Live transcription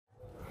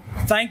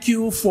Thank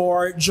you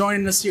for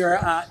joining us here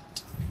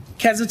at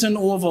Kensington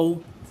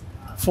Oval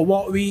for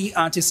what we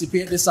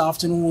anticipate this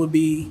afternoon will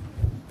be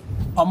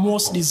a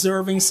most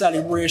deserving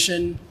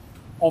celebration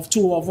of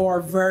two of our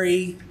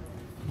very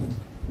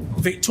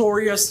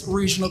victorious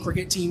regional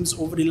cricket teams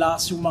over the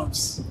last 2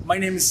 months. My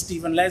name is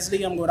Stephen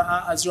Leslie. I'm going to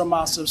act as your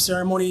Master of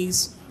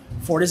Ceremonies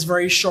for this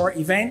very short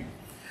event.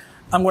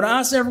 I'm going to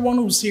ask everyone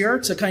who's here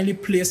to kindly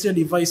place their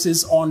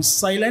devices on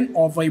silent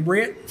or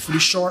vibrate for the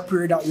short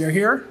period that we're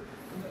here.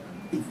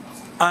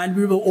 And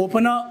we will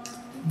open up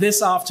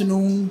this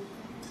afternoon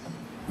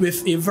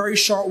with a very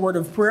short word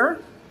of prayer.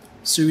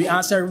 So we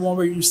ask everyone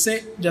where you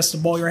sit just to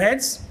bow your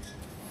heads.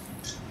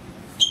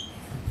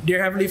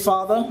 Dear Heavenly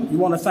Father, we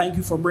want to thank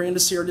you for bringing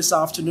us here this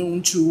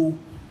afternoon to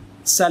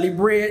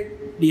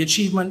celebrate the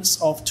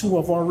achievements of two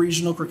of our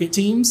regional cricket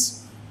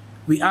teams.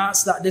 We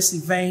ask that this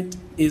event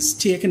is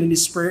taken in the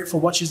spirit for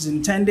what is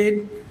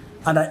intended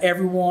and that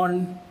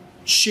everyone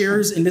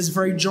shares in this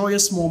very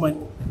joyous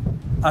moment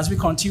as we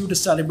continue to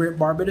celebrate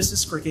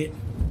Barbados' cricket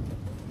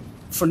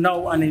for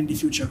now and in the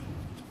future.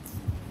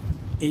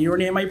 In your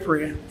name I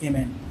pray,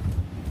 amen.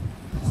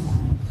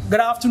 Good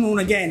afternoon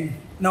again.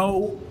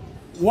 Now,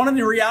 one of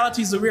the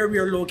realities of where we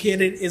are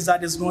located is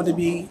that it's going to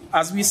be,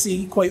 as we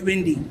see, quite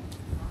windy.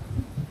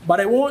 But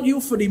I want you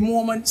for the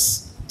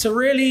moments to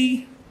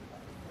really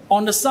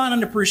understand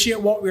and appreciate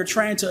what we're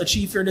trying to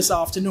achieve here this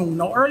afternoon.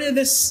 Now, earlier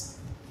this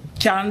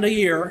calendar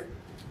year,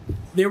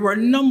 there were a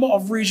number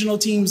of regional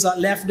teams that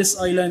left this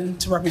island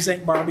to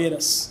represent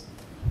Barbados,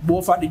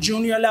 both at the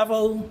junior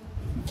level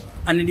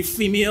and in the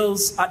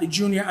females at the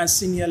junior and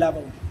senior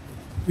level.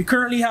 We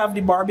currently have the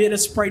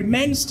Barbados Pride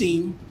men's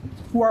team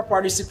who are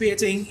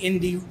participating in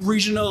the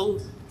regional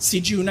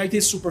CG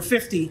United Super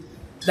 50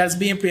 that's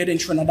being played in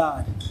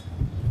Trinidad.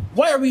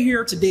 Why are we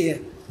here today?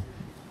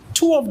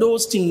 Two of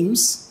those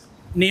teams,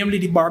 namely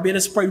the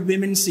Barbados Pride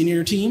women's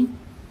senior team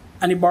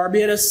and the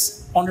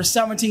Barbados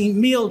under-17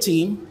 male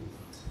team,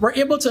 were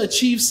able to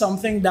achieve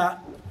something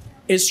that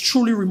is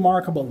truly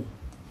remarkable.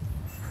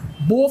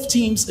 Both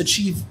teams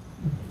achieved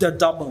the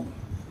double.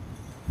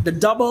 The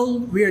double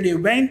where they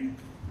went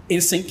in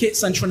St.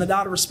 Kitts and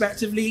Trinidad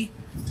respectively,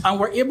 and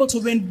were able to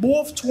win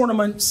both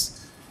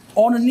tournaments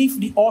underneath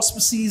the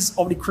auspices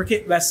of the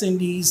Cricket West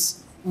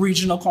Indies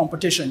regional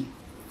competition.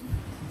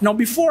 Now,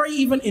 before I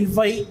even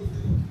invite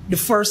the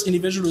first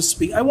individual to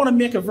speak, I want to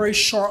make a very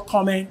short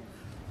comment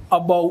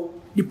about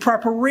the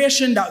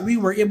preparation that we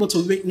were able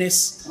to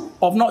witness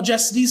of not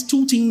just these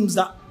two teams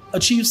that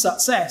achieved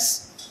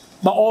success,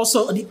 but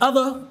also the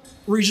other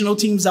regional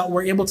teams that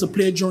were able to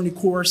play during the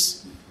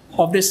course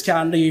of this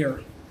calendar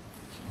year.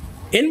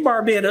 In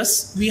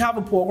Barbados, we have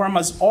a program,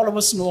 as all of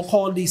us know,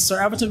 called the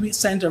Celebratory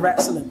Center of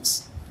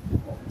Excellence.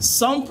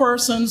 Some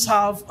persons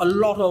have a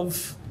lot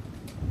of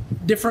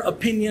different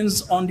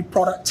opinions on the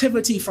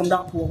productivity from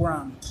that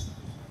program.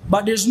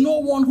 But there's no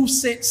one who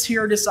sits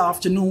here this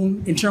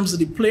afternoon in terms of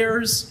the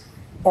players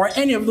or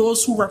any of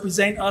those who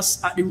represent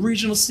us at the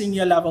regional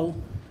senior level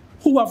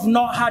who have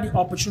not had the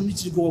opportunity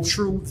to go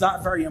through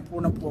that very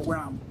important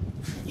program.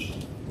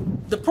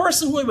 The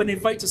person who I would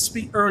invite to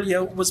speak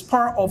earlier was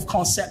part of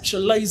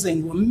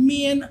conceptualizing the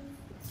main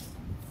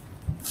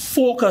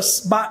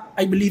focus back,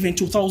 I believe, in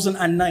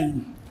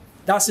 2009.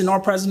 That's in our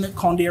President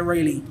Condé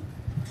Riley.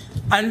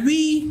 And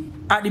we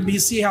at the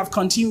BCA have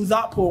continued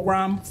that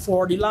program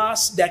for the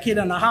last decade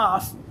and a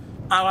half,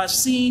 and I've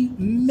seen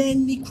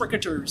many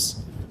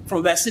cricketers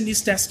from West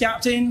Indies Test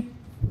captain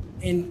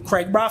in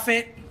Craig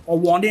Braffett, or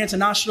One Day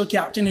International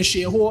captain in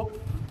Shea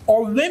Hope,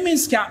 or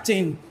women's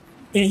captain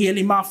in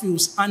Haley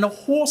Matthews, and a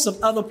host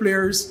of other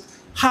players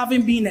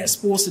having been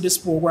exposed to this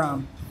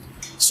program.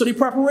 So the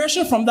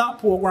preparation from that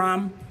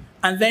program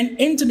and then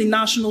into the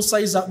national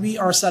sides that we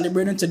are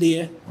celebrating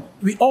today,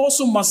 we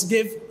also must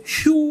give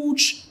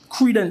huge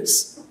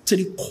credence to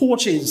the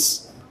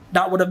coaches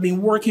that would have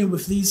been working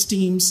with these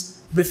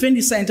teams within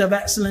the Center of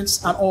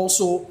Excellence and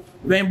also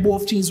when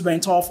both teams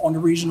went off on the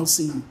regional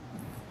scene.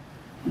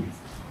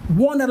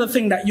 One other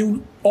thing that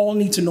you all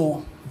need to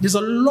know, there's a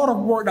lot of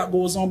work that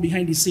goes on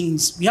behind the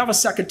scenes. We have a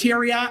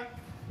secretariat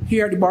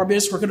here at the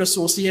Barbados Cricket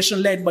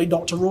Association led by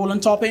Dr.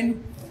 Roland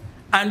Toppin,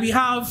 and we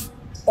have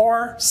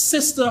our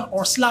sister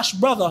or slash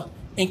brother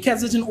in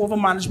Kensington Oval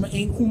Management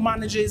Inc. who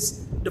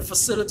manages the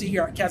facility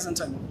here at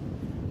Kensington.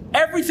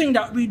 Everything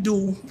that we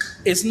do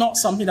is not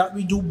something that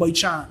we do by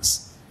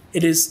chance.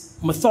 It is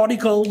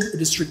methodical,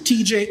 it is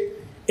strategic,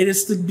 it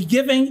is to be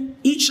giving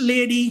each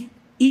lady,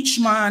 each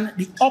man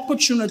the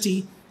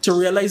opportunity to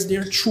realize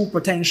their true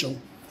potential.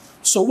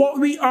 So what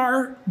we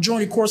are,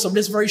 during the course of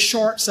this very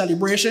short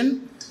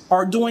celebration,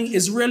 are doing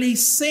is really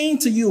saying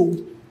to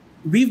you,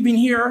 we've been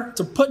here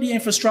to put the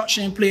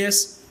infrastructure in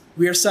place.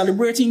 We are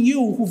celebrating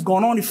you who've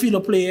gone on the field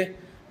of play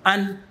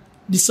and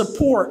the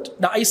support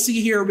that I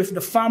see here with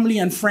the family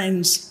and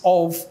friends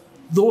of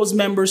those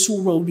members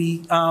who will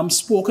be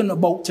spoken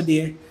about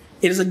today.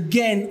 It is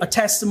again a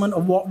testament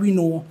of what we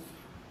know.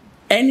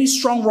 Any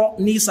strong rock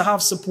needs to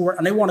have support,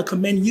 and I want to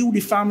commend you, the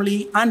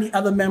family, and the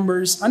other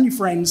members and the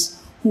friends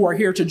who are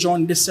here to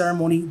join this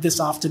ceremony this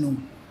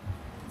afternoon.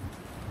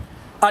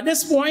 At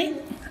this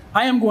point,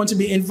 I am going to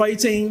be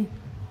inviting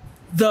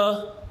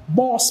the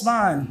boss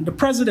man, the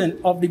president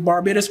of the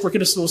Barbados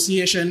Cricket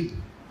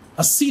Association,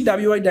 a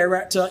CWI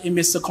director in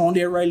Mr.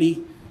 Conde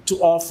Riley, to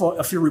offer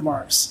a few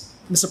remarks.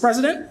 Mr.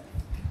 President.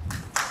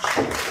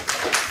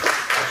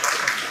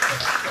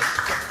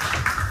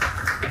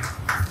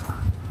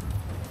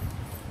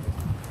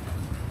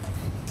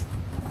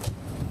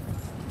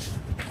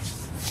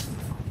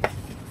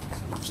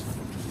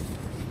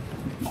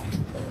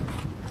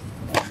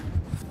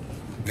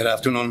 Good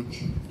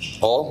afternoon,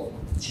 all.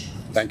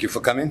 Thank you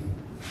for coming.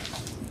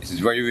 It is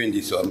very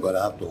windy, so I'm going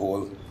to have to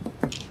hold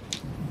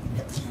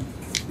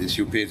these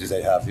few pages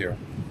I have here.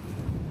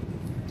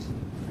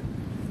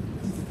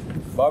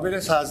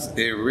 Barbados has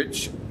a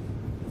rich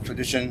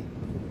tradition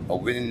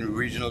of winning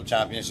regional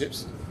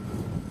championships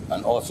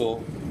and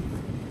also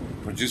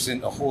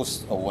producing a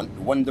host of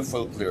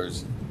wonderful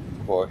players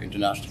for the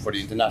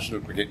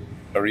international cricket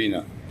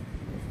arena.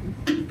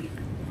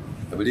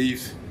 I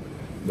believe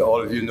that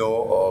all of you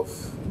know of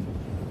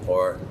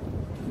our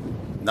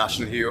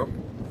national hero,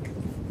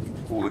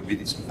 who would be,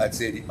 I'd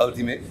say, the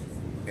ultimate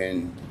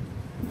in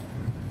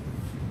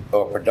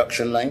our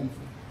production line,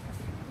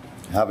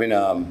 having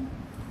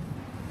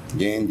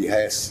gained the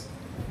highest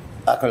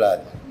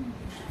accolade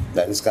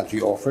that this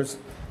country offers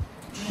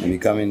and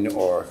becoming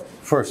our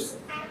first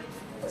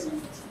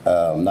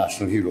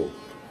national hero.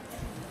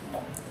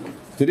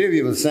 Today we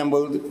have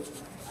assembled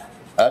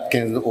at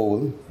Kensington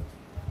Oval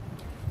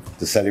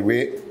to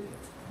celebrate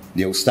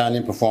the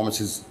outstanding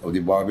performances of the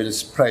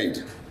Barbados Pride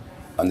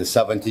under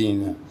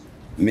 17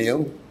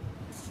 male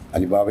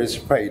and the Barbados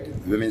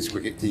Pride women's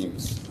cricket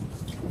teams.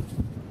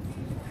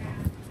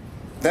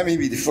 Let me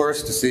be the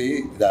first to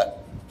say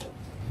that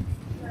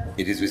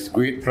it is with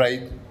great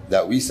pride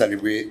that we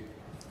celebrate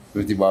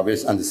with the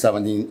Barbados under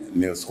 17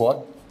 male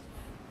squad,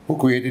 who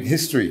created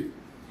history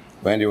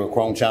when they were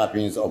crowned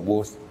champions of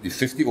both the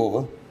 50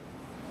 over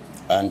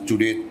and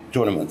 2-day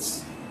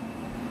tournaments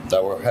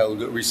that were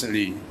held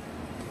recently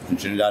in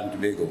Trinidad and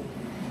Tobago.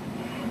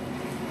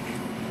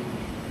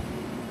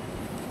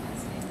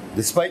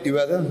 Despite the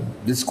weather,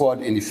 this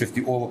squad in the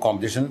 50 over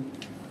competition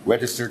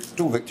registered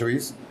 2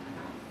 victories,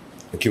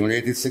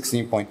 accumulated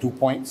 16.2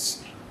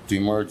 points to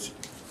emerge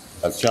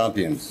as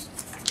champions.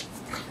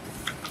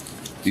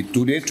 The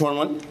 2-day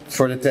tournament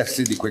further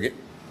tested the cricket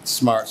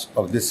smarts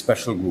of this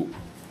special group.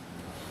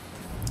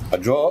 A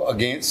draw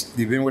against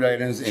the Windward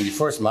Islands in the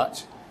first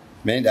match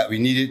meant that we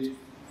needed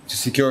to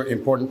secure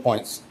important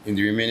points in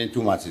the remaining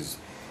 2 matches.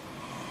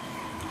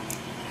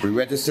 We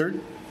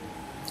registered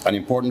an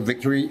important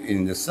victory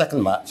in the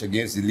second match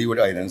against the Leeward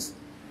Islands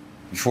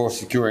before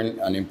securing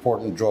an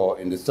important draw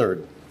in the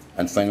third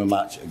and final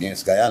match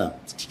against Guyana.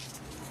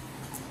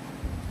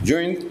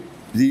 During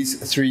these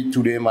 3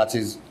 2-day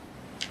matches,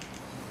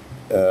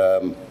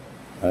 I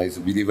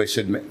believe I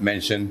should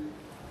mention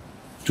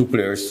 2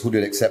 players who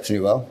did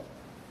exceptionally well.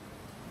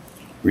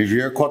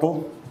 Riviere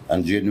Cottle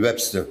and Jaden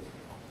Webster,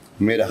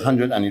 who made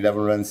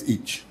 111 runs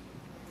each,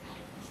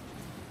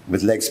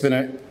 with leg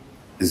spinner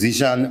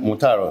Zishan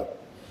Mutara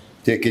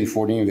taking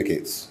 14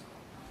 wickets.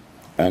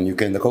 And you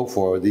can look out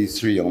for these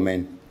 3 young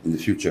men in the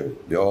future.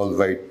 They're all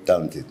very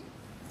talented.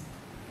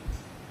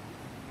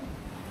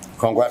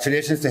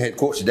 Congratulations to head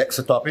coach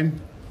Dexter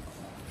Toppin,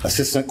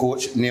 assistant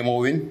coach Nemo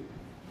Wynn,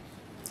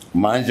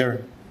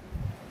 manager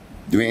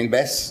Dwayne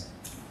Bess,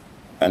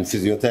 and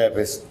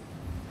physiotherapist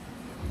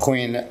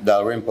Queen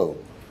Dalrymple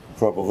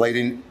for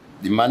providing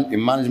the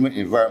management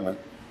environment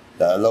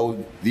that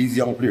allowed these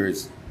young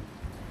players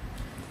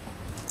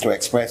to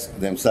express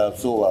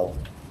themselves so well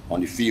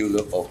on the field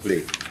of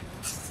play.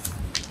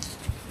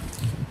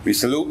 We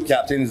salute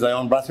Captain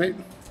Zion Brathwaite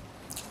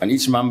and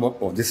each member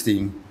of this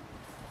team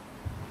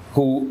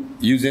who,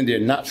 using their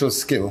natural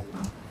skill,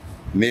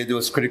 made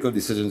those critical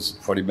decisions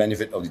for the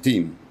benefit of the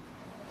team.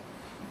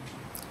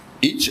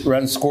 Each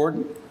run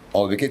scored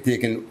or wicket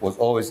taken was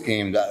always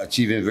aimed at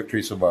achieving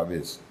victories for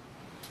Barbados.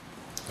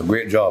 A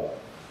great job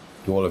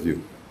to all of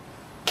you.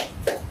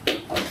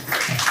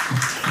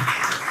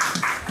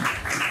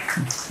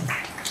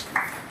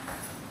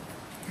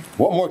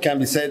 What more can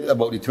be said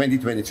about the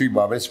 2023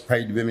 Barbados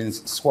Pride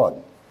Women's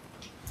Squad?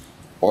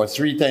 Our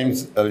 3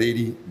 times a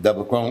lady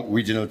double crown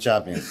regional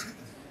champions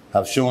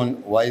have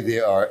shown why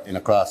they are in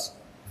a class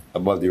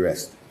above the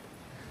rest.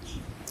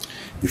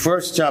 The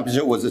first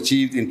championship was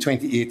achieved in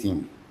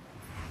 2018.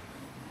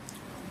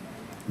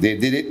 They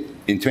did it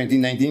in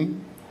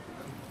 2019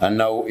 and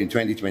now in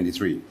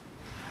 2023.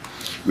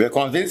 We are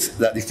convinced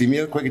that the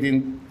female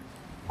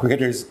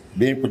cricketers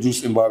being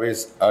produced in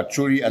Barbados are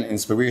truly an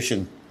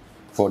inspiration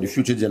for the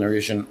future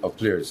generation of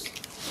players.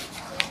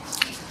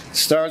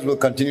 Stars will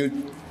continue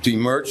to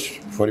emerge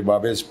for the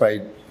Barbados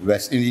Pride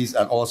West Indies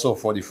and also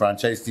for the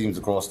franchise teams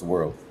across the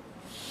world.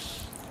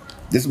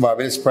 This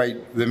Barbados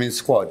Pride women's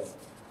squad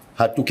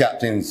had 2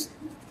 captains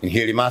in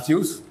Haley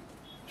Matthews,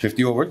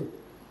 50 over,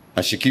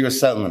 and Shakira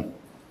Selman,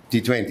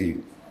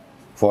 T20,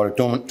 for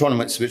the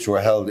tournaments which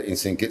were held in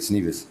St. Kitts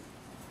Nevis.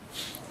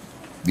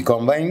 The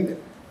combined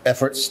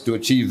efforts to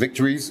achieve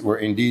victories were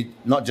indeed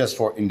not just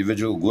for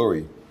individual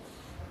glory,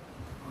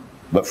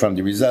 but from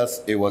the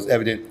results, it was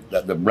evident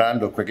that the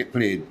brand of cricket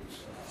played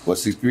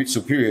was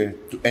superior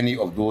to any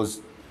of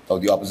those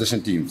of the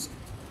opposition teams.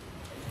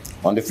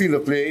 On the field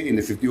of play in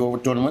the 50-over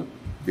tournament,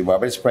 the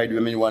Barbados Pride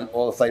women won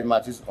all 5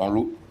 matches en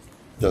route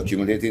to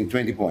accumulating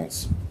 20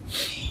 points.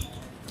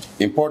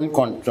 Important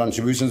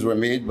contributions were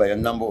made by a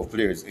number of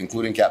players,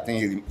 including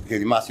Captain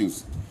Haley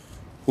Matthews,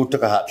 who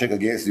took a hat-trick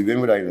against the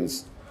Windward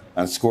Islands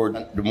and scored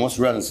the most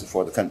runs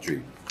for the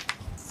country.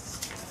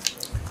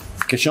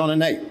 Kishona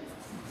Knight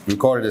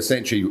recorded a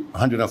century,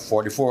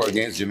 144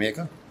 against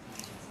Jamaica,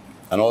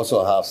 and also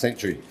a half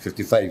century,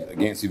 55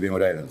 against the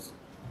Windward Islands.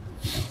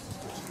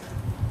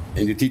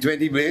 In the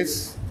T20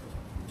 blaze,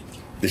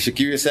 the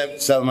Shakira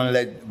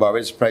Salman-led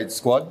Barbados Pride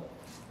squad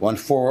won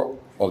 4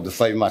 of the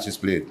 5 matches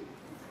played.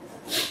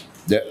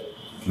 The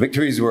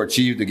victories were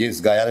achieved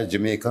against Guyana,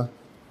 Jamaica,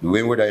 the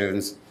Windward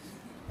Islands,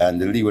 and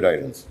the Leeward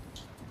Islands.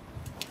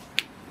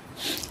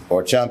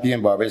 Our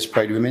champion Barbados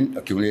Pride women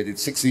accumulated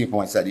 16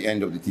 points at the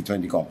end of the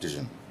T20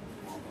 competition.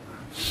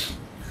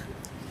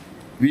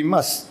 We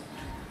must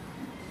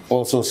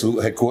also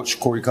salute head coach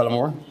Corey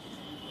Cullimore,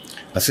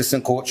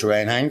 assistant coach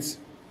Ryan Hines,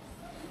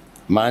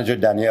 manager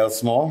Danielle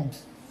Small,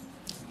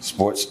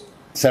 sports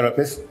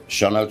therapist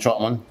Chanel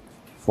Trotman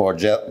for a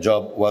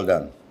job well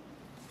done.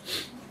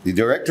 The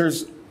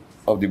directors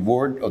of the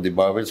board of the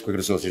Barbados Cricket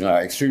Association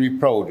are extremely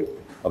proud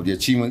of the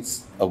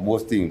achievements of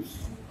both teams.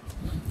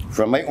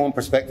 From my own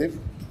perspective,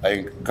 I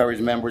encourage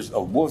members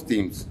of both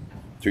teams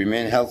to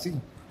remain healthy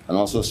and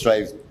also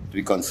strive to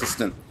be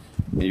consistent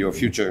in your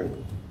future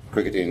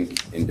cricketing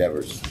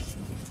endeavors.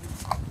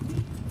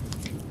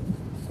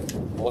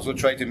 Also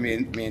try to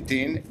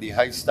maintain the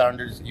high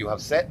standards you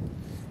have set,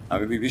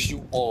 and we wish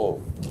you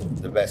all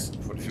the best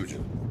for the future.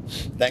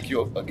 Thank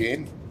you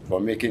again for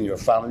making your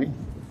family,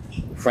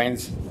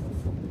 friends,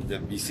 the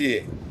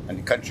BCA, and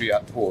the country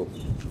at whole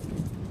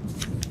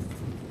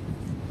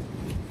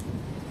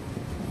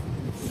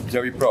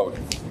very proud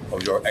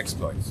of your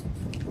exploits.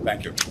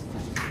 Thank you.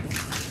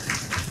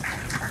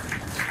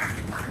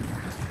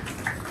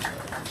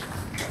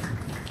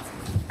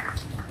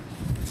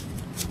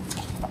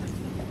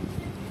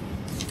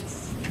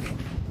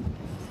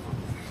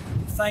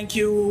 Thank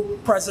you,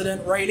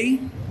 President Riley.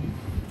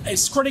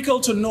 It's critical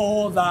to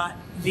know that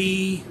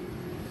the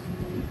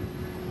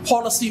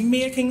policy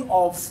making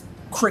of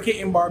cricket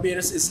in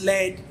Barbados is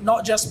led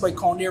not just by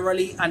Conde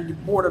Riley and the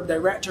board of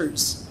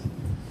directors,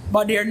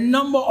 but there are a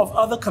number of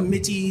other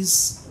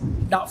committees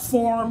that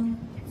form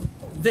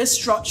this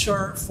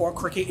structure for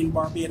cricket in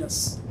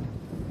Barbados.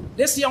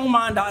 This young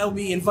man that I'll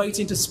be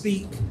inviting to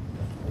speak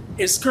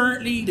is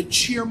currently the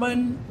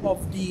chairman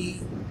of the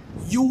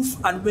Youth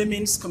and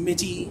Women's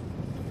Committee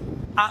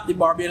at the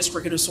Barbados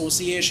Cricket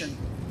Association.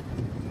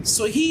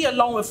 So he,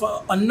 along with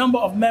a number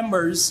of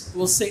members,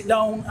 will sit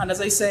down and,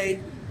 as I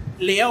said,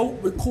 lay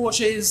out with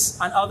coaches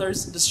and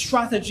others the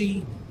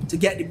strategy to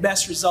get the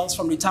best results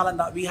from the talent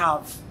that we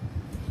have.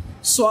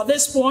 So at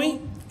this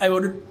point, I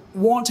would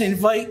want to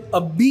invite a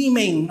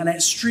beaming and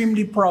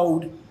extremely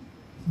proud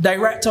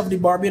Director of the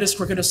Barbados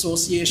Cricket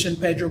Association,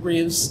 Pedro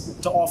Graves,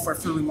 to offer a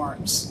few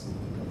remarks.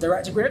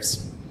 Director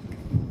Graves.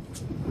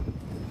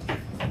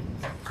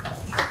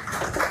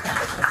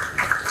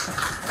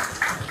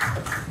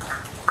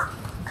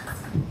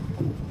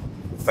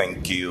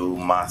 Thank you,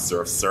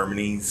 Master of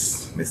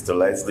Ceremonies, Mr.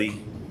 Leslie.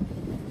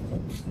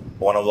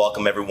 I want to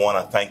welcome everyone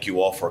and thank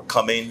you all for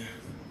coming.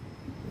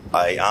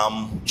 I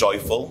am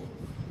joyful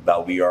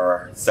that we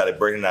are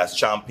celebrating as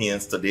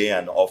champions today,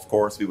 and of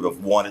course we would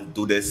have wanted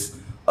to do this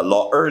a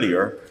lot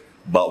earlier,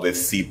 but with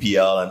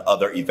CPL and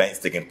other events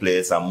taking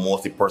place and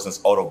mostly persons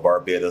out of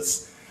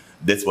Barbados,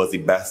 this was the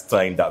best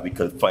time that we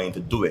could find to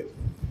do it.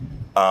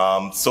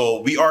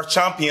 So we are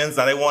champions,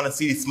 and I want to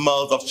see the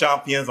smiles of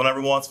champions on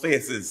everyone's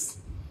faces.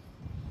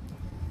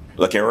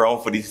 Looking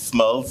around for these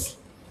smiles.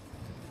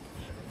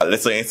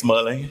 Alyssa ain't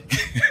smiling.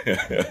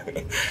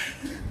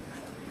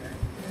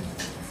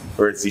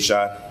 Where's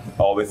Zishan?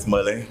 Always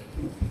smiling.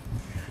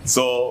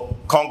 So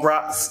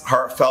congrats,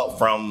 heartfelt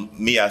from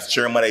me as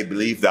chairman. I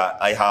believe that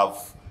I have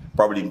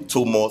probably the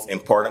 2 most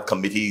important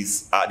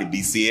committees at the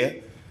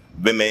BCA,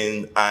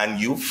 women and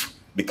youth,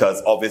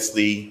 because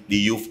obviously the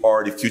youth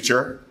are the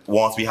future.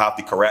 Once we have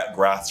the correct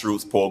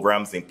grassroots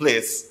programs in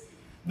place,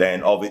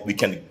 then we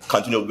can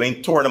continue to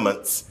win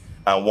tournaments.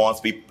 And once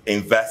we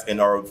invest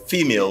in our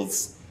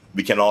females,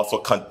 we can also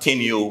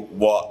continue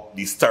what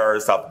the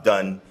stars have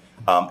done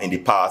in the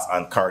past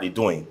and currently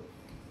doing.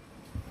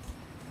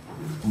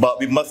 But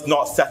we must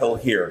not settle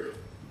here.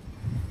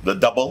 The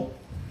double,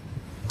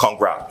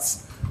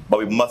 congrats. But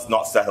we must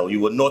not settle. You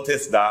will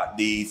notice that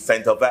the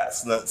Center of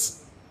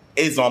Excellence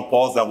is on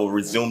pause and will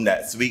resume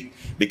next week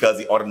because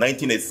the Under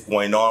 19 is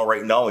going on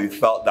right now. We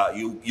felt that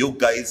you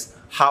guys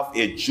have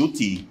a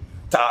duty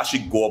to actually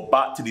go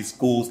back to the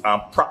schools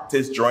and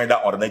practice during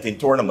that Under 19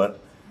 tournament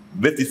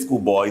with the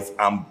schoolboys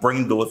and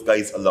bring those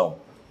guys along.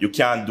 You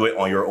can't do it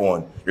on your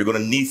own. You're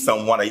going to need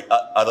someone at the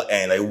other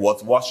end. I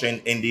was watching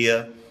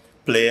India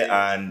play,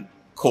 and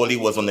Kohli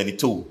was on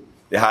 92.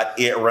 They had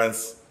 8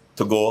 runs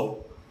to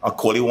go, and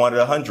Kohli wanted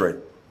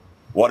 100.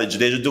 What did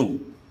Jadeja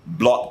do?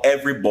 block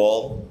every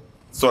ball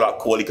so that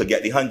Kohli could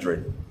get the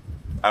 100.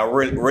 And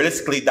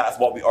realistically, that's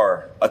what we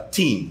are, a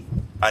team.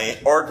 And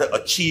in order to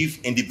achieve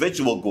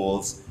individual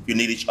goals, you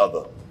need each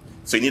other.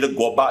 So you need to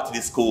go back to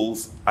the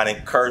schools and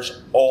encourage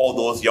all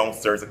those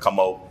youngsters to come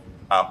out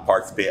and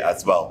participate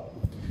as well.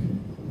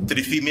 To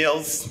the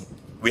females,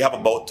 we have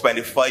about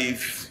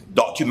 25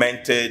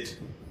 documented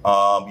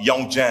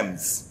young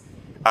gems.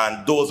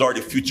 And those are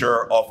the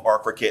future of our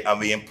cricket, and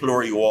we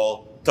implore you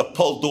all to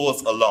pull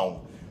those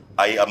along.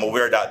 I am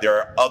aware that there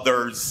are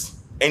others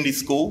in the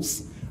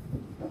schools.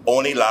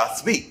 Only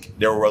last week,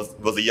 there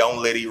was a young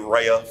lady,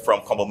 Raya,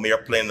 from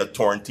Combermere playing the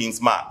touring teams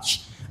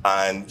match.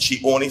 And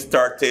she only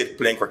started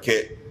playing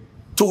cricket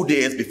 2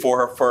 days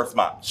before her first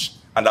match.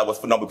 And that was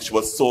phenomenal because she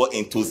was so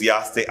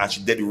enthusiastic and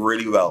she did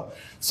really well.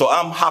 So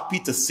I'm happy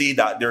to see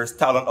that there's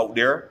talent out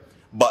there,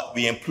 but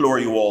we implore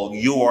you all,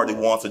 you are the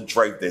ones to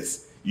drive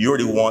this. You're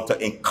the one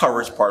to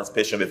encourage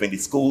participation within the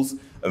schools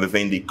and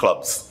within the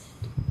clubs.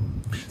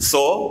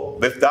 So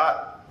with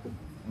that,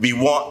 we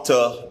want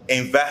to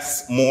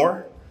invest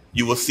more.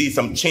 You will see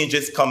some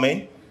changes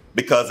coming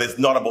because it's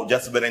not about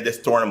just winning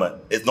this tournament.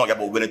 It's not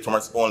about winning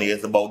tournaments only.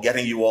 It's about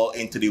getting you all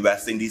into the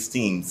West Indies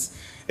teams.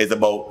 It's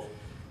about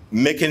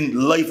making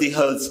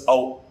livelihoods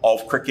out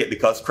of cricket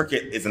because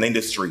cricket is an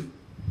industry.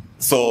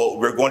 So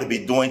we're going to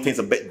be doing things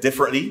a bit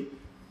differently.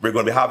 We're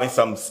going to be having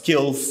some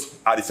skills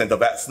at the Center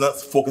of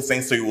Excellence,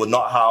 focusing so you will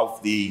not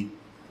have the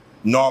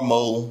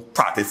normal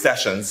practice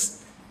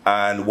sessions.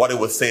 And what it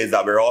will say is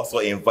that we're also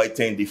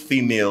inviting the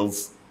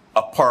females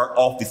a part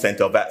of the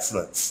Center of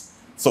Excellence.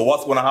 So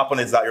what's going to happen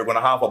is that you're going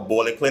to have a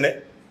bowling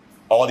clinic.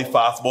 All the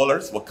fast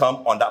bowlers will come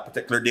on that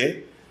particular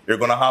day. You're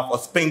going to have a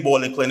spin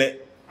bowling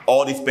clinic.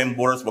 All the spin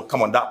bowlers will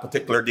come on that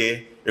particular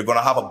day. You're going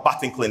to have a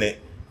batting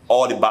clinic.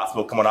 All the bats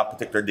will come on that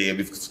particular day.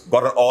 We've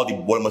gotten all the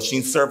bowling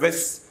machine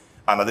service.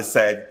 And as I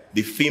said,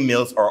 the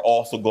females are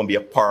also going to be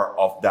a part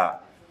of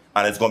that.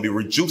 And it's going to be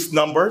reduced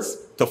numbers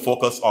to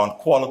focus on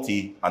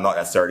quality and not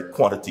necessarily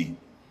quantity.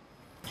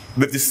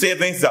 With the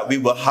savings that we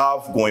will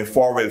have going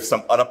forward with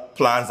some other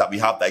plans that we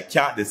have that I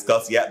can't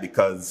discuss yet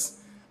because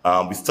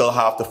we still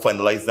have to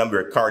finalize them.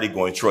 We're currently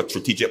going through a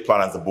strategic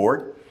plan as a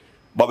board.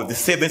 But with the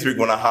savings we're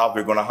going to have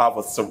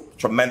a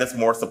tremendous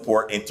more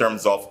support in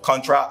terms of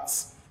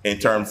contracts, in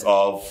terms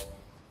of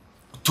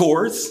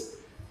tours.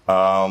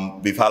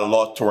 We've had a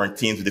lot of touring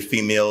teams with the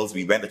females.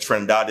 We went to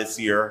Trinidad this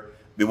year.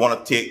 We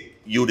want to take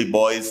you, the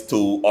boys,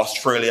 to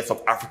Australia,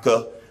 South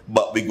Africa,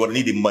 but we're going to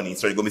need the money.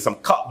 So there's going to be some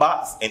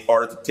cutbacks in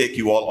order to take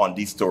you all on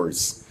these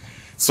tours.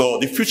 So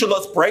the future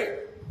looks bright,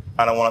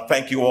 and I want to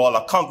thank you all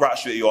and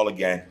congratulate you all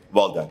again.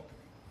 Well done.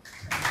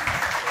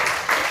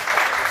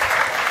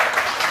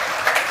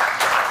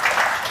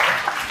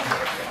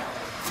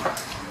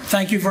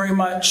 Thank you very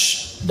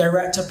much,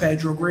 Director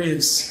Pedro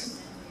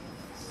Graves.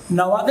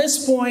 Now at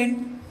this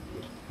point,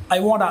 I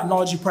want to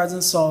acknowledge the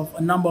presence of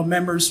a number of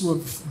members who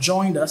have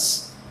joined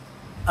us,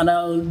 and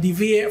I'll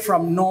deviate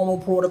from normal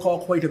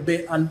protocol quite a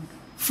bit and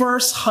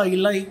first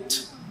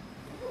highlight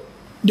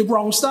the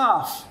ground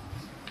staff,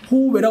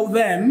 who without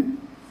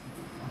them,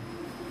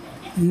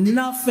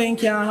 nothing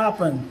can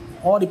happen.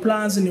 All the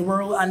plans in the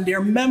world, and they're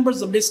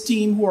members of this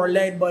team who are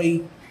led by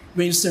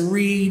Winston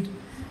Reed,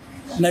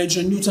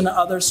 Nigel Newton, and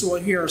others who are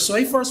here. So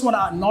I first want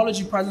to acknowledge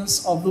the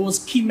presence of those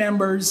key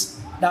members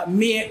that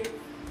make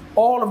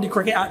all of the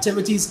cricket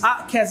activities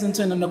at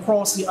Kensington and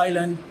across the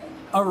island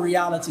a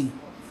reality.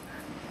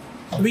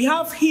 We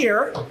have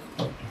here,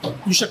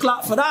 you should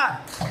clap for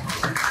that.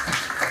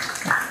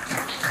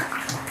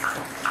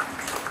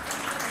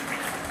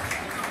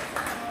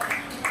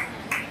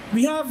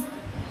 We have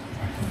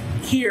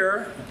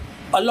here,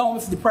 along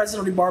with the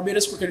president of the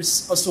Barbados Cricket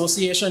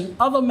Association,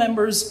 other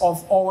members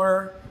of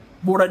our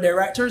board of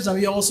directors, and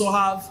we also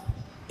have,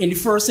 in the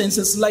first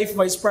instance, Life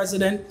Vice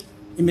President,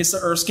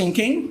 Mr. Erskine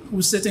King,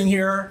 who's sitting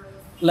here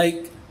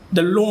like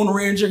the Lone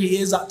Ranger he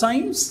is at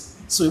times.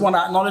 So we want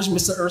to acknowledge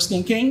Mr.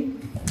 Erskine King.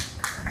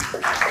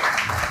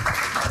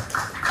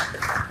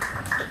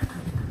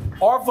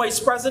 Our Vice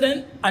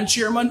President and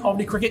Chairman of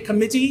the Cricket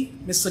Committee,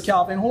 Mr.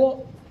 Calvin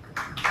Holt.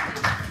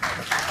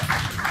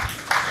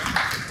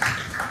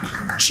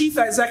 Chief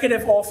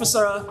Executive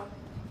Officer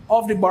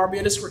of the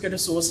Barbados Cricket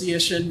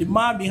Association, the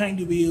man behind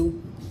the wheel,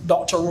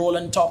 Dr.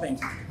 Roland Topping.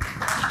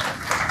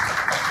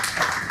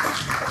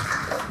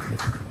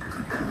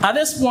 At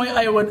this point,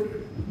 I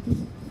would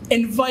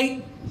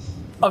invite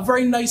a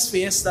very nice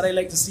face that I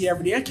like to see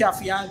every day,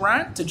 Kathy Ann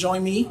Grant, to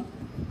join me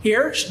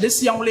here.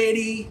 This young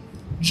lady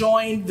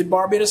joined the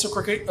Barbados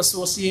Cricket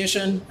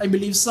Association, I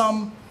believe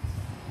some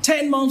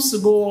 10 months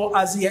ago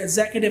as the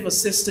executive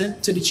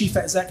assistant to the chief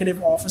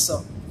executive officer.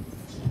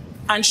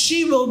 And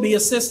she will be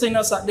assisting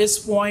us at this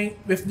point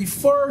with the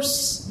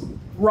first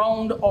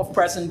round of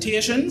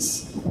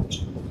presentations.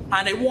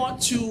 And I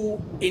want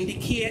to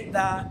indicate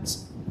that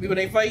we would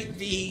invite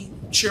the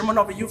chairman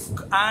of the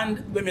Youth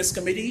and Women's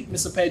Committee,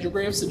 Mr. Pedro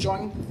Graves, to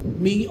join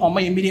me on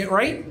my immediate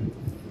right.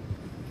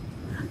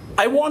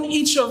 I want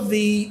each of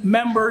the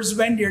members,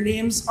 when their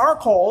names are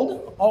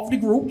called, of the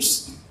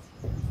groups,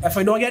 if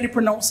I don't get the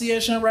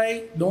pronunciation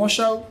right, don't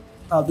shout,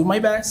 I'll do my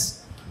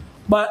best.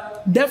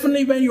 But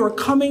definitely when you're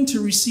coming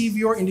to receive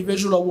your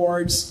individual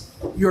awards,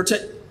 you're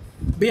to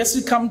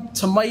basically come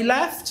to my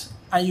left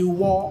and you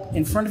walk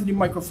in front of the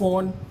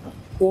microphone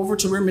over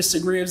to where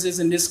Mr. Graves is,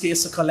 in this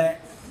case, to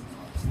collect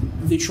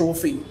the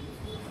trophy.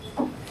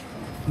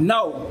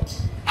 Now,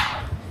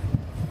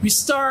 we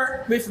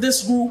start with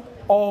this group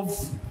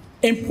of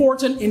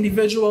important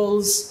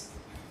individuals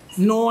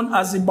known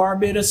as the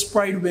Barbados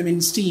Pride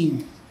Women's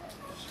Team.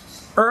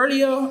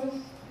 Earlier,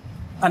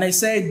 and I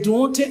said,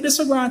 don't take this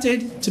for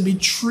granted, to be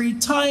 3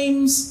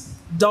 times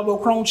double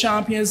crown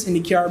champions in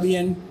the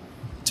Caribbean,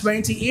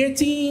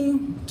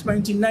 2018,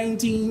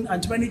 2019,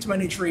 and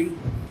 2023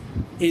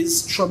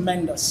 is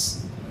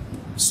tremendous.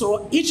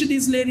 So each of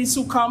these ladies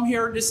who come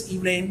here this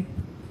evening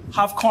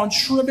have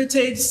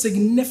contributed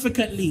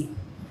significantly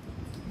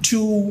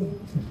to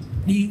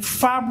the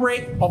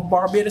fabric of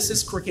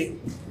Barbados' cricket.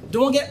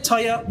 Don't get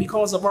tired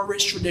because of our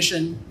rich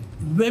tradition.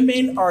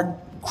 Women are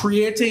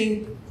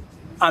creating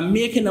and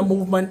making a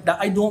movement that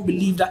I don't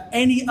believe that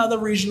any other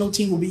regional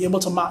team will be able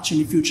to match in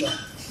the future.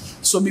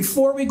 So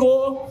before we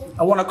go,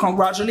 I want to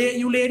congratulate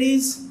you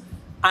ladies,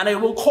 and I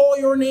will call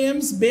your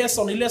names based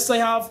on the list I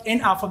have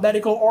in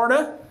alphabetical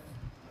order.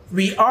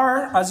 We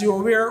are, as you're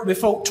aware,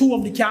 without 2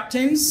 of the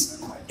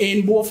captains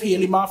in both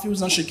Haley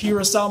Matthews and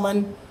Shakira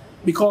Salmon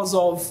because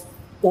of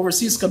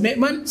overseas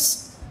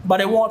commitments,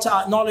 but I want to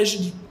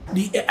acknowledge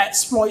the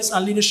exploits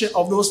and leadership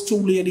of those 2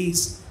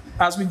 ladies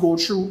as we go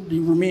through the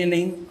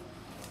remaining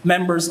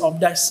members of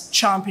this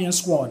champion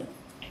squad.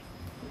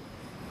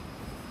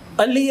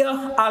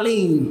 Aliyah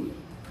Aline.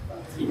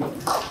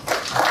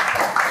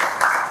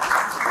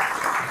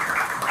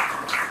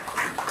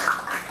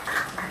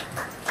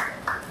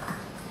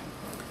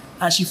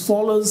 And she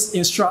follows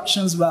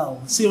instructions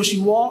well. See how she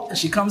walks and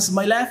she comes to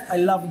my left? I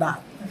love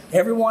that.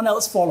 Everyone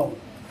else follow.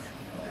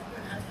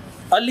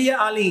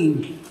 Aliyah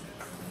Aline.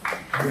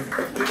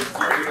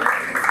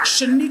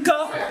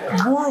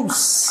 Shanika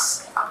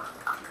Bruce.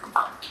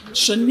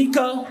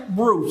 Shanika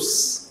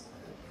Bruce.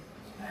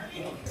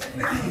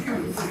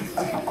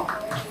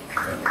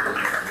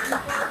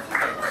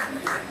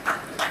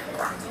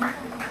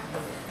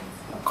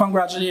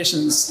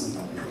 Congratulations.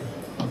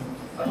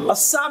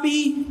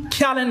 Asabi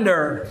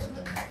Calendar.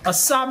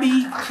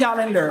 Asabi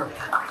Calendar.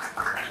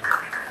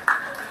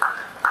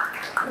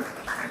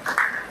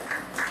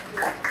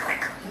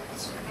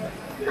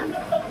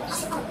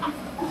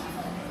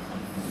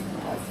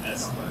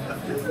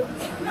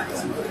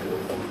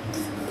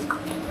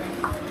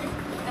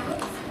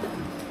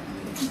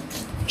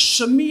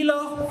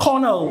 Shamila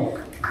Connell.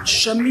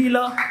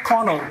 Shamila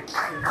Connell.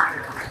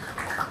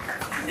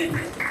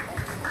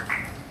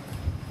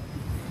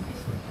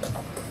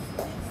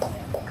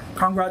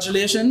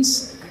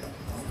 Congratulations.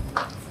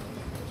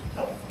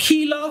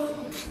 Keela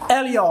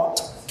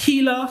Elliott.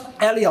 Keela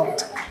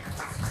Elliott.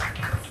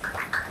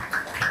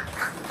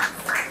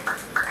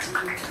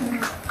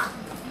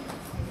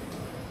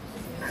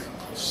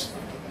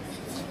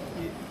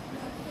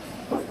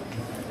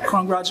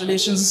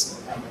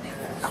 Congratulations.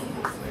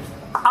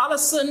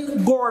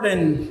 Allison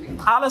Gordon.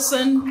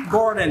 Allison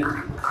Gordon.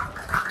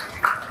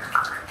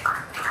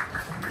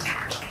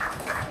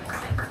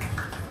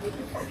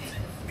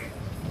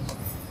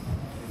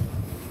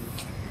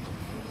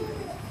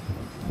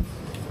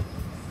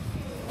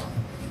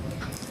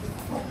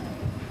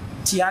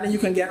 Tiana, you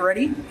can get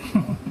ready.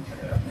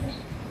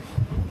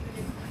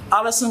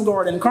 Allison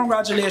Gordon,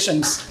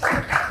 congratulations.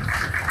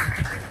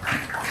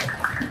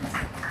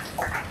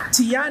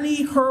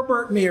 Tiani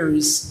Herbert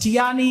Mears.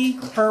 Tiani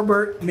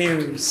Herbert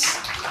Mears.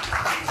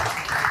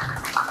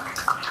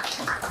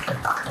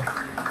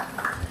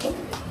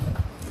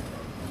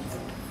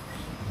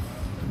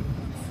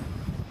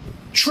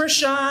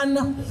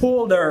 Trishan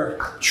Holder.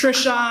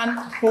 Trishan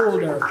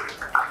Holder.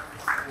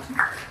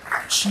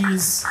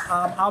 She's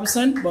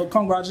absent, but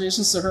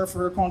congratulations to her for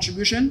her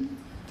contribution.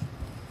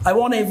 I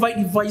want to invite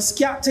the vice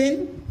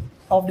captain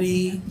of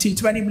the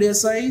T20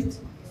 Blaze side,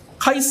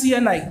 Kaisia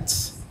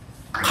Knight.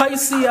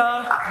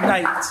 Kaisia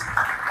Knight.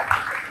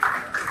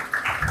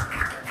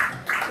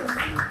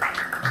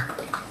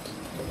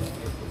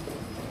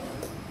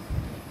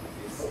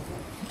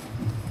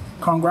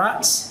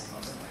 Congrats.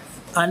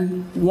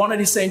 And one of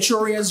the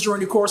Centurions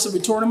during the course of the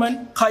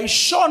tournament,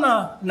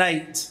 Kaishona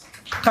Knight.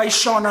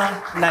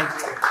 Kaishona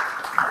Knight.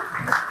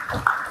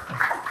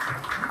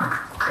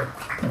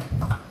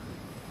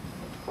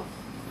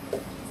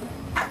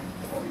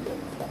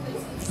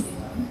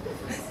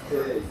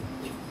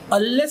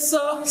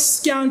 Alyssa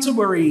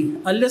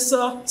Scanterbury.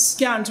 Alyssa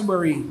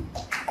Scanterbury.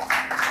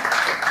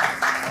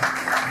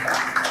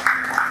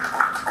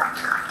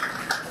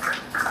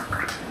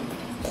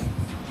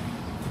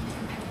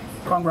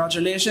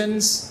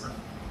 Congratulations.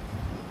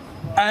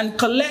 And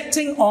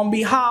collecting on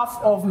behalf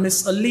of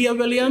Miss Aaliyah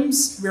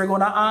Williams, we're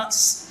going to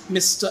ask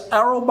Mr.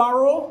 Errol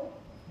Barrow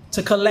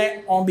to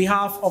collect on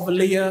behalf of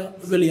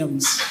Aaliyah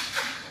Williams.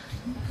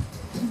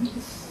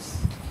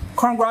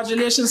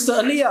 Congratulations to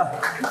Aaliyah.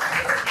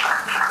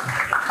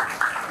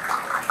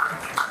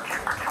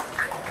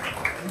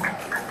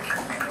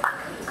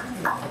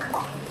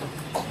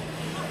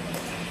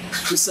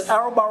 Mr.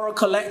 Arrowborough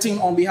collecting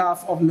on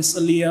behalf of Ms.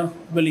 Aaliyah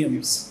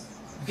Williams.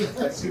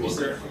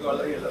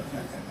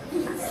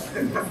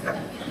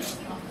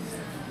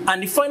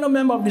 And the final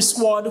member of the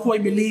squad, who I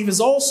believe is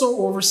also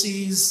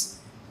overseas,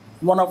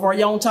 one of our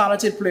young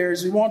talented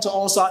players, we want to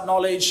also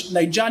acknowledge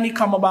Nijani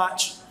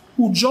Kamabach,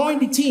 who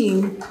joined the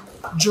team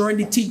during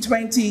the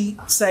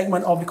T20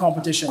 segment of the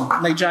competition.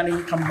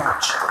 Nijani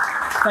Kamabach.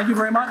 Thank you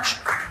very much.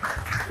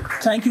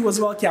 Thank you as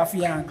well,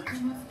 Kafian.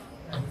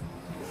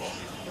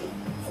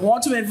 I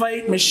want to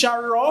invite Ms.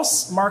 Shari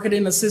Ross,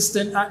 Marketing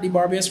Assistant at the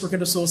Barbados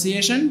Cricket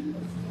Association,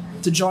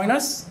 to join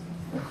us.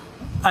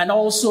 And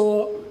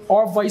also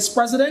our Vice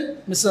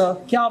President,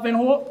 Mr. Calvin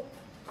Hope,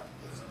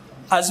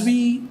 as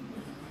we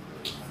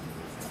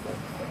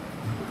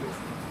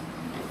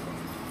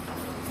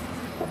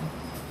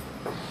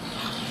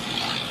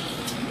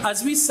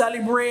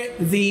celebrate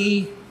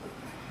the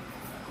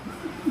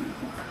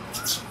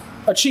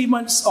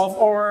achievements of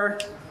our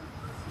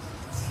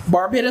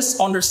Barbados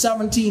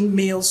Under-17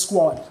 male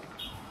squad.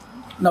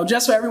 Now,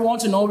 just for everyone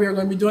to know, we are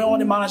going to be doing all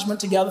the management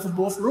together for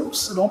both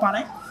groups, so don't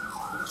panic.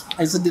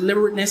 There's a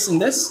deliberateness in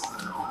this.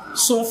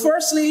 So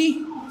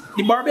firstly,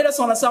 the Barbados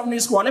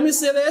Under-17 squad. Let me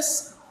say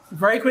this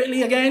very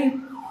quickly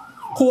again.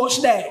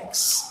 Coach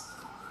Dex,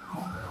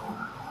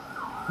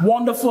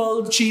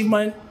 wonderful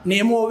achievement.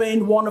 Nemo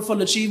Wayne,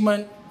 wonderful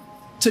achievement.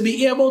 To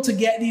be able to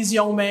get these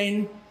young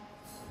men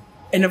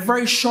in a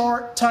very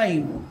short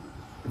time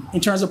in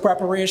terms of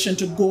preparation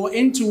to go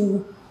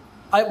into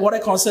what I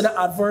consider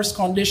adverse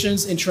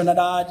conditions in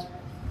Trinidad,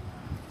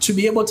 to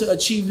be able to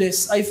achieve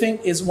this, I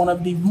think is one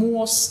of the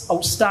most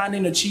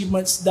outstanding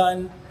achievements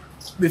done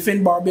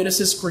within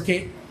Barbados'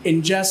 cricket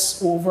in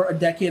just over a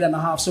decade and a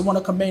half. So I want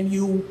to commend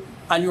you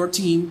and your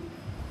team,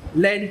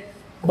 led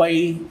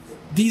by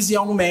these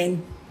young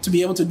men, to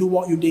be able to do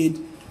what you did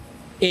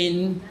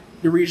in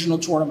the regional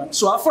tournament.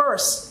 So at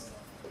first,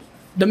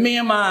 the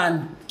main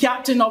man,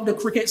 captain of the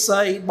cricket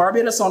side,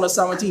 Barbados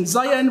Under-17,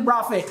 Zion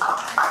Brafe.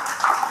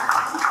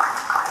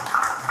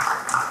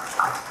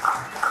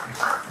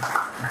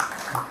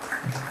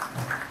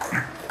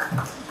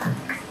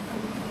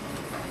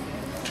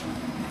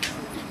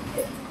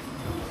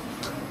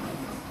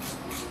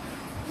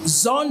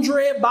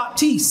 Zondre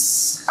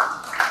Baptiste.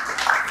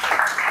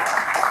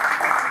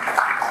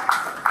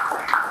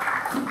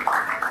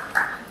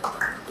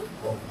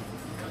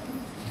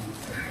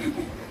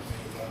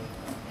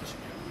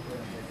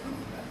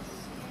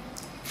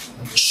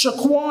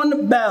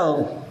 Shaquan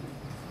Bell.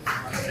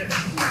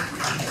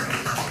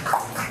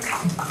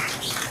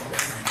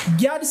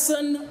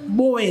 Gadson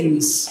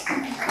Bowens.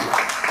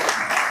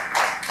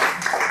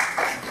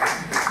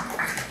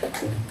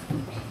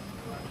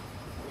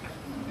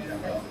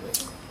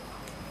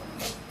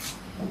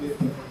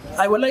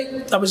 I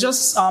was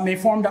just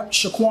informed that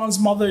Shaquan's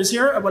mother is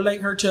here. I would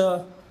like her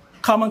to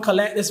come and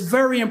collect this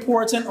very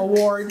important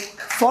award,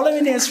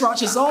 following the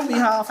instructions on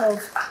behalf of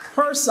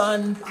her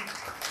son,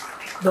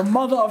 the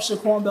mother of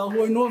Shaquan Bell,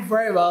 who I know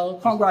very well.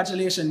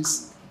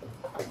 Congratulations.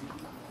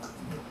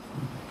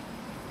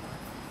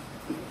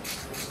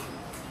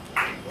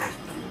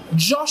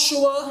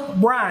 Joshua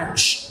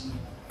Branch.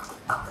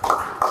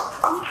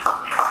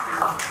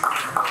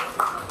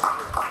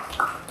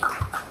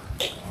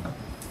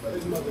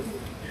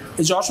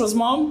 Is Joshua's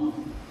mom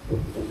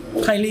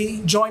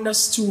kindly join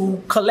us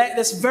to collect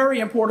this very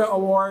important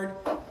award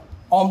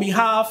on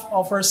behalf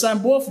of her son.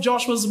 Both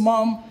Joshua's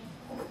mom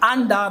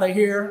and dad are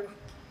here.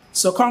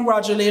 So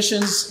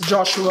congratulations,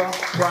 Joshua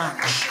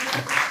Branch.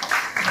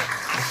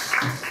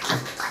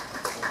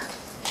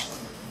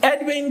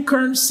 Edwin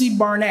Currency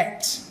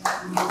Barnett.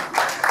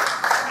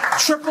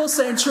 Triple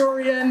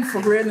centurion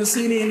for Greater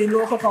Senior in the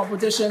local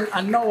competition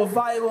and now a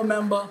viable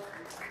member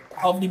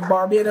of the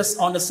Barbados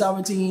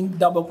Under-17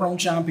 Double Crown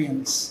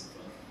champions.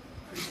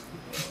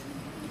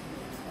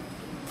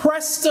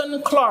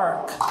 Preston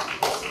Clark.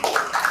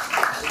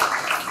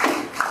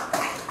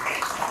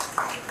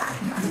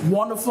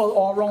 Wonderful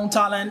all-round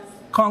talent.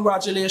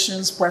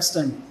 Congratulations,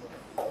 Preston.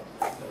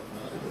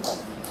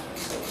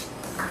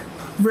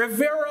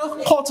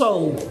 Rivera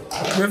Cottle.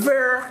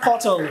 Rivera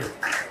Cottle.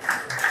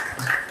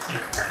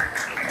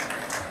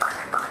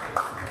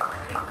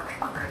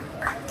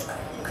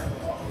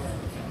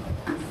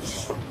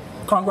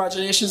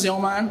 Congratulations,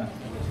 young man.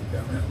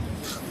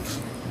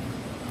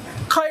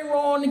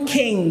 Kyron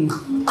King.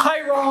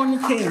 Kyron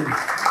King.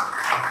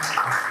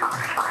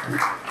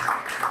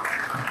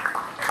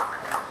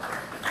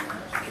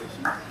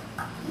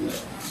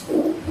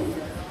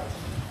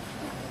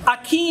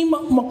 Akeem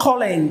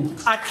McCollin.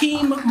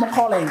 Akeem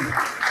McCollin.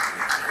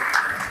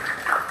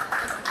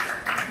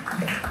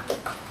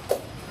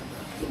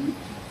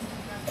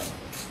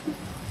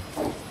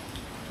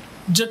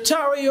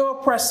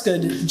 Jatario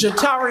Prescott.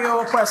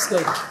 Jatario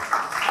Prescott.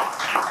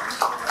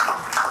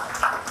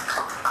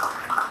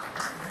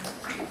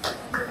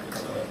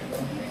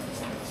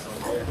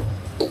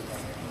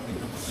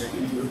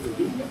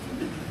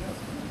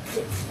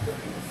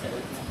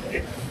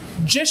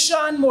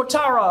 Jishan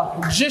Motara.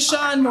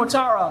 Jishan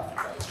Motara.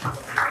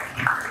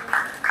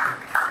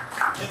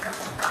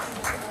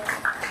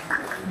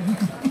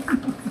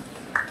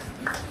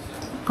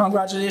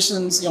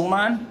 Congratulations, young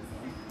man.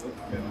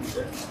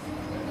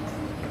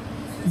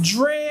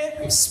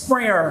 Dre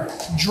Springer.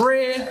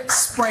 Dre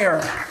Springer.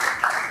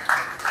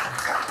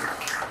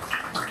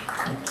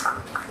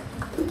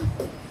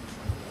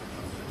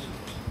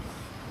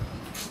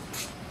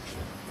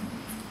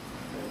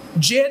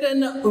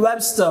 Jaden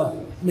Webster.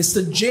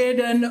 Mr.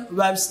 Jaden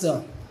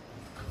Webster.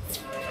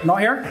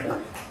 Not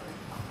here?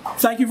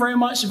 Thank you very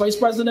much, Vice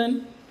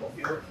President.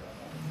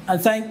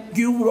 And thank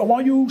you. I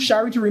want you,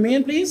 Shari, to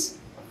remain, please.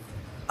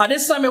 At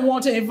this time, I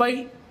want to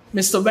invite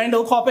Mr.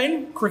 Wendell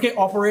Coppin, Cricket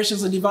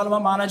Operations and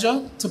Development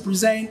Manager, to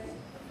present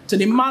to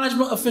the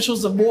management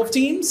officials of both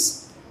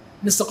teams.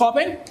 Mr.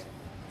 Coppin.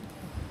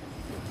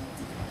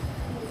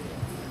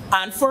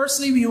 And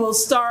firstly, we will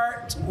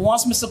start,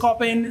 once Mr.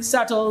 Coppin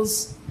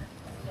settles,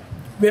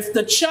 with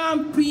the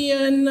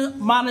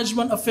champion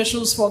management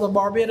officials for the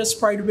Barbados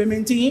Pride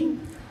Women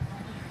team.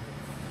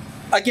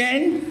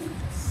 Again,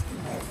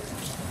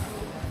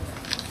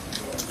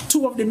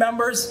 two of the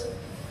members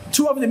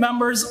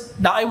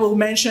that I will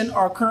mention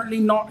are currently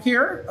not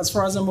here, as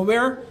far as I'm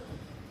aware.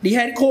 The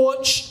head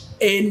coach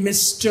in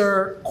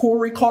Mr.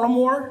 Corey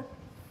Collymore,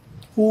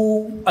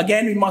 who,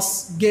 again, we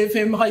must give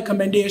him high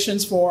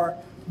commendations for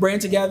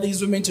bringing together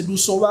these women to do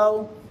so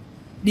well.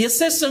 The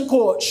assistant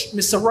coach,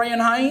 Mr. Ryan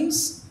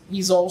Hines,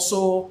 he's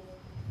also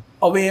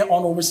away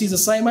on overseas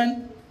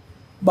assignment.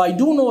 But I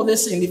do know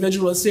this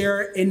individual is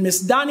here in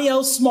Miss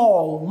Danielle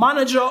Small,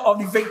 manager of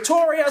the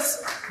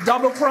victorious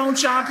Double Crown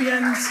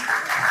champions,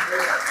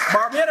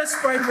 Barbados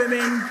Pride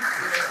Women,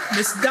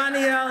 Miss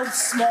Danielle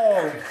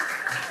Small.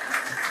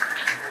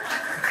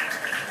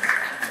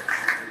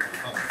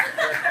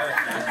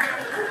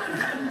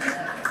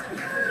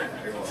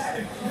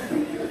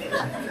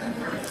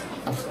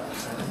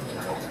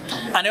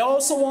 And I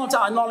also want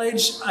to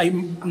acknowledge,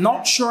 I'm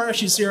not sure if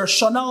she's here,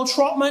 Chanel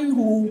Trotman,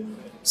 who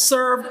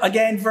served,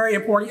 again, very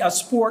importantly, as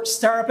sports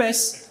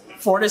therapist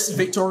for this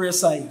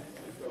victorious side.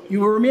 You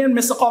will remain,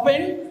 Mr.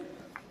 Coppin.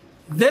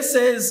 This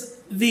is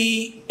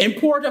the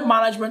important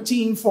management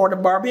team for the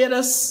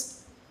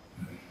Barbados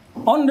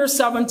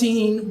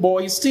under-17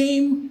 boys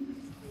team.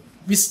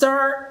 We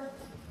start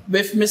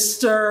with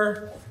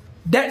Mr.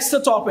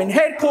 Dexter Toppin,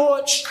 head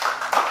coach,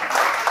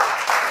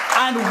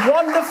 and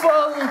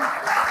wonderful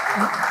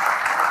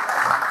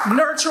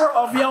nurturer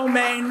of young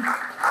men,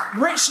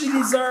 richly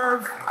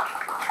deserved,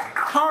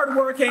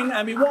 hardworking,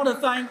 and we want to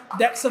thank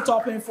Dexter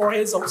Toppin for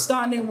his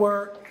outstanding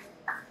work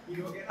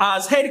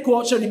as head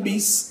coach of the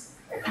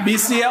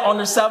BCA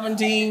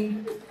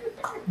under-17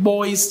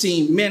 boys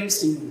team, men's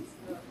team.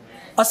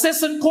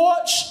 Assistant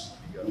coach,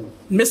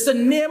 Mr.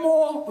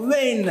 Nemo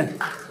Wynn.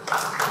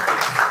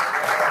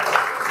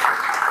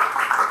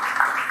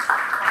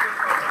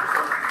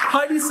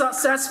 Highly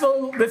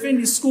successful within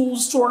the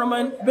school's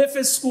tournament, with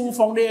his school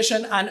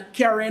foundation, and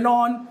carrying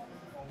on,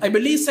 I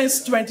believe,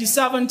 since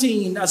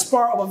 2017 as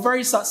part of a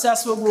very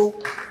successful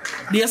group.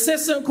 The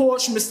assistant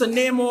coach, Mr.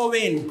 Nemo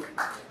Wynn.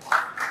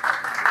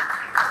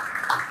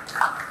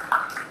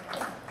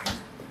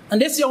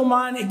 And this young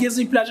man, it gives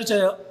me pleasure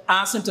to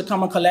ask him to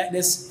come and collect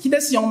this.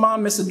 This young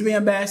man, Mr.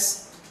 Dwayne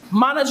Best,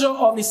 manager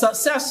of the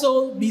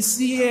successful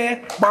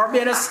BCA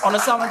Barbados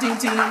under-17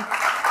 team,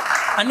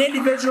 an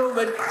individual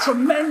with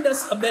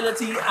tremendous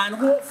ability and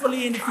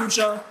hopefully in the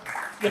future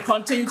will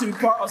continue to be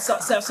part of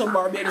successful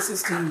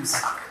Barbados teams.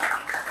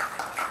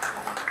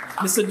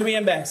 Mr.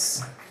 Dwayne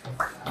Best.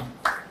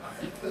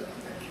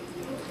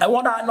 I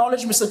want to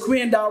acknowledge Mr.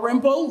 Quinn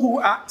Dalrymple, who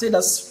acted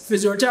as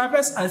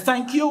physiotherapist, and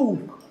thank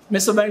you,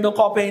 Mr. Wendell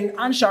Coppin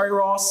and Shari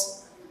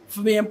Ross,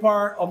 for being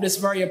part of this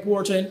very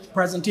important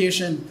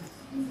presentation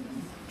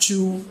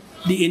to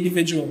the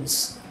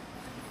individuals.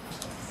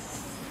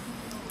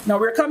 Now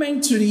we're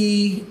coming to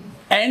the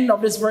end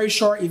of this very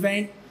short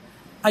event,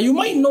 and you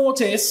might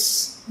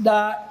notice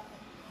that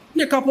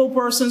there are a couple of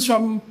persons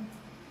from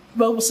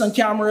Wilson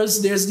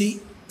cameras. There's the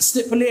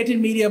stipulated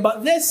media,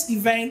 but this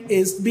event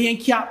is being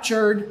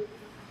captured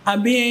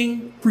and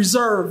being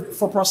preserved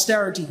for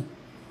posterity,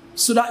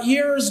 so that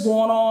years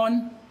going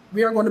on,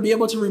 we are going to be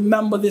able to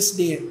remember this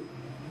day.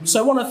 So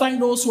I want to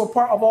thank those who are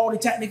part of all the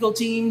technical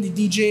team, the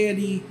DJ,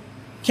 the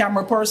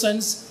camera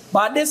persons.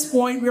 But at this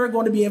point, we are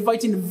going to be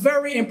inviting a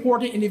very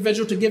important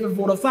individual to give a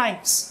vote of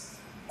thanks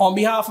on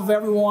behalf of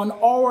everyone,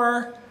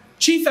 our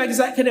Chief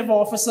Executive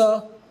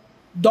Officer,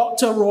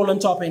 Dr.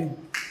 Roland Toppin.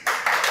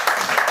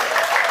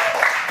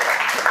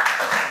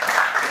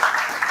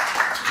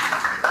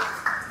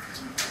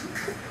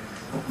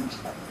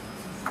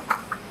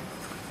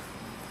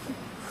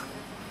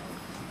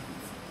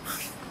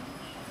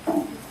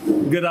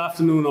 Good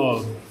afternoon,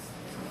 all.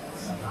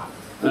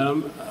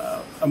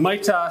 My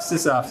task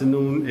this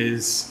afternoon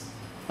is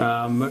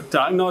to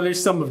acknowledge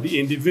some of the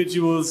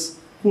individuals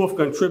who have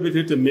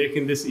contributed to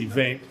making this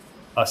event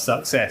a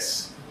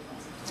success.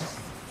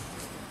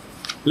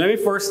 Let me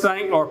first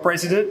thank our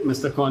president,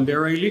 Mr. Conde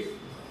Riley,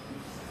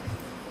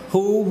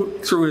 who,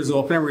 through his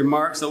opening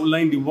remarks,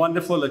 outlined the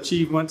wonderful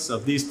achievements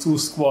of these two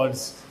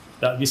squads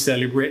that we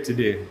celebrate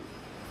today.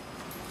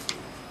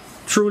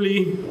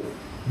 Truly,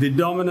 the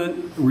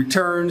dominant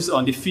returns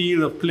on the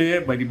field of play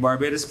by the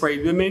Barbados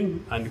Pride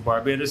women and the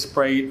Barbados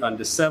Pride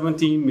under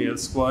 17 male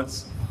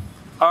squads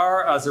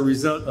are as a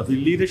result of the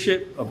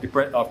leadership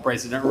of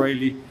President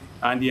Riley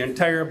and the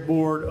entire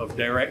board of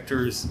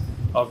directors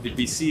of the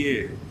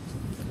BCA.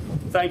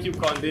 Thank you,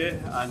 Conde,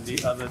 and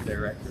the other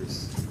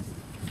directors.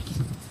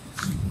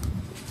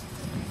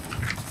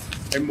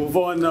 I move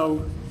on now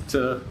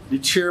to the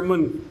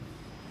chairman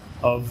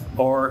of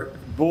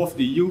both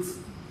the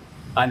youth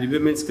and the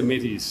women's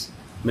committees,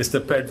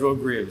 Mr. Pedro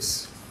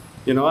Graves.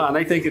 And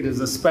I think it is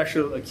a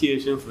special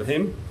occasion for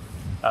him.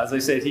 As I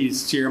said,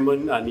 he's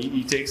chairman and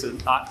he takes an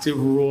active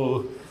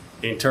role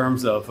in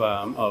terms of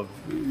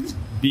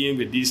being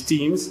with these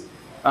teams.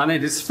 And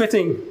it is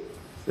fitting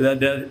that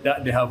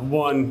they have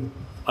won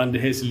under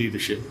his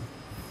leadership.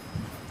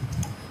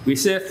 We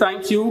say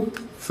thank you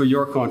for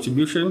your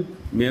contribution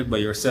made by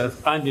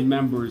yourself and the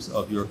members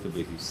of your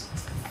committees.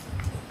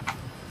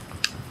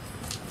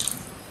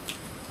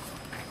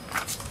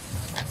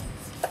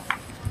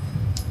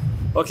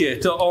 Okay,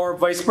 to our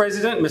Vice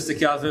President, Mr.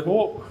 Calvin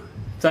Hope,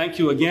 thank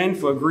you again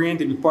for agreeing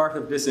to be part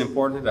of this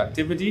important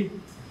activity.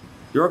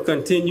 Your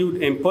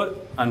continued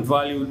input and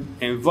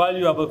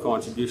valuable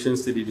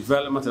contributions to the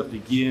development of the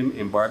game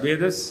in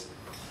Barbados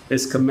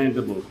is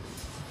commendable.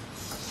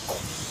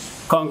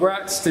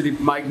 Congrats to the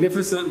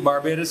magnificent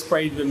Barbados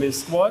Pride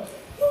Women's Squad,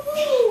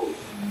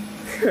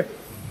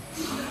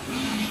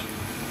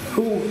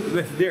 who,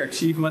 with their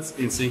achievements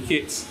in St.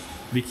 Kitts,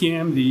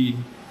 became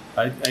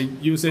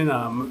using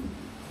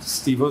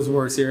Stephen's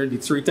words here, the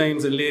 3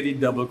 times a lady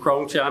double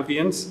crown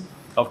champions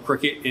of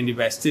cricket in the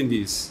West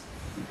Indies.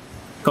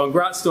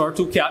 Congrats to our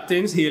 2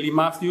 captains, Haley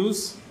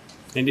Matthews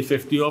in the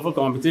 50-over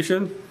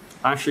competition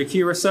and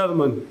Shakira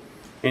Selman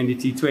in the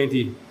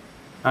T20,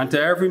 and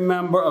to every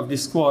member of the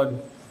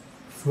squad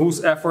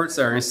whose efforts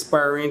are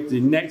inspiring the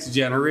next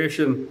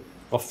generation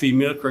of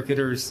female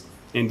cricketers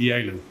in the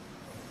island.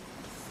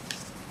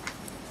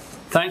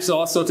 Thanks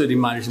also to the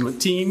management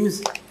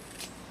teams.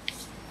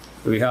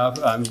 We have,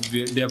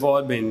 they've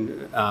all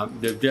been,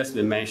 they've just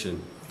been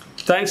mentioned.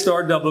 Thanks to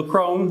our double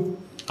crown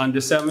under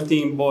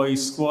 17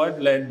 boys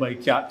squad led by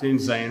Captain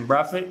Zion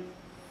Braffett,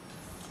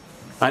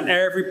 and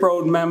every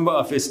proud member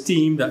of his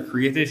team that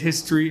created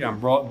history and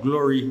brought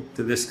glory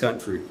to this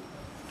country.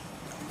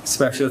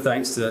 Special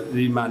thanks to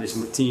the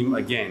management team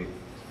again.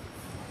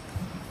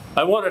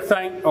 I want to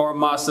thank our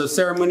Master of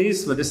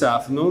Ceremonies for this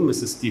afternoon,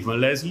 Mr. Stephen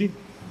Leslie,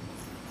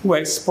 who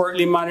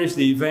expertly managed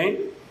the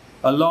event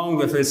along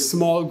with his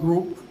small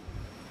group.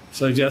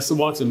 So I just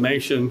want to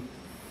mention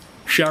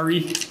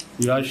Sherry,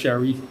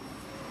 Sherry,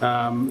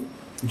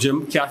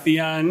 Kathy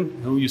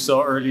Ann, who you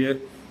saw earlier,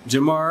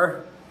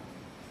 Jamar,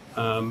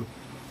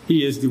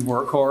 he is the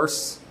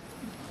workhorse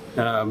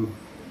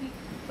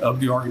of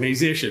the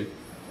organization.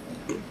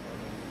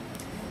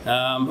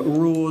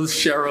 Rose,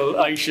 Cheryl,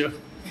 Aisha,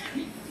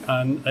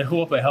 and I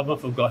hope I haven't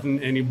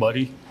forgotten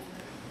anybody.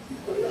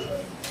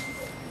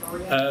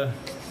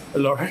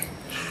 Laura,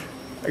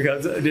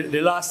 because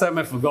the last time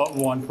I forgot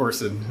one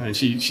person, and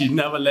she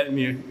never let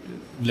me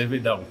live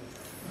it down.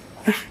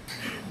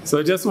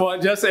 So just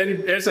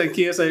in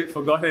case I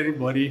forgot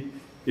anybody,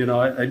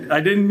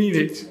 I didn't mean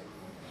it.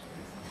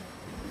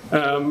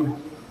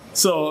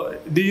 So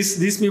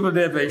these people,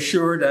 they've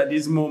ensured that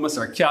these moments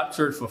are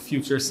captured for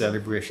future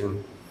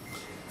celebration.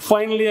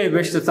 Finally, I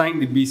wish to thank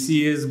the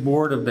BCA's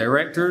board of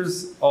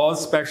directors, all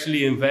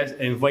specially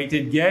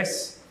invited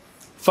guests,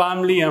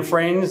 family and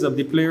friends of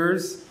the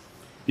players,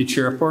 the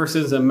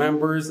chairpersons and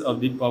members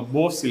of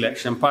both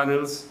selection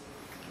panels,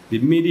 the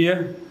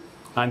media,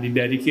 and the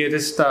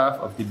dedicated staff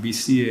of the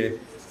BCA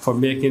for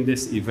making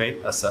this event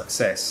a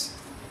success.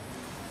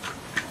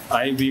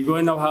 We're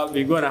going to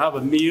have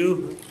a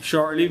meal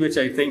shortly, which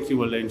I think you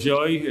will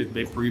enjoy. It's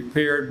been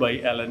prepared by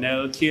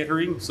L&L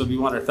Catering, so we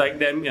want to thank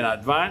them in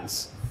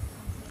advance.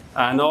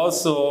 And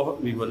also,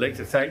 we would like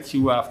to thank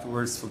you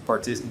afterwards for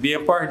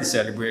being part of the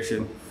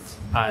celebration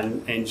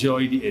and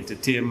enjoy the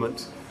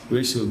entertainment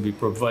which will be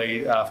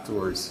provided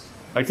afterwards.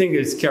 I think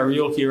it's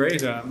karaoke,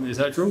 right? Is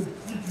that true?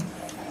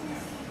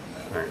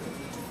 All right.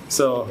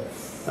 So,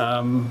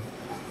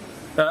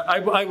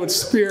 I would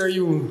spare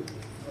you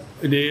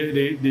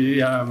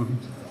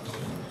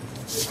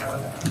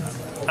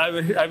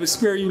I would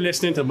spare you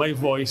listening to my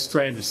voice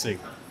trying to sing.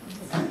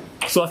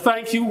 So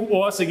thank you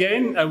once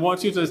again. I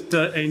want you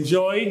to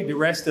enjoy the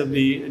rest of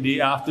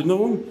the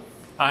afternoon.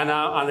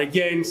 And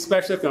again,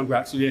 special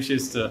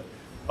congratulations to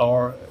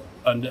our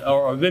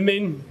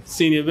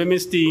senior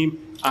women's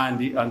team and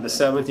the under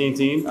 17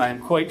 team. I'm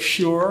quite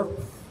sure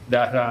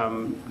that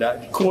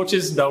that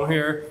coaches down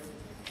here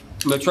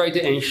will try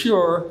to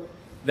ensure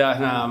that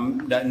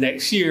that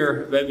next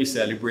year when we're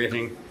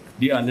celebrating,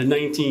 the under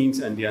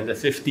 19s and the under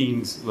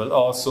 15s will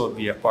also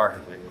be a part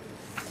of it.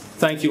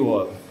 Thank you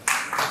all.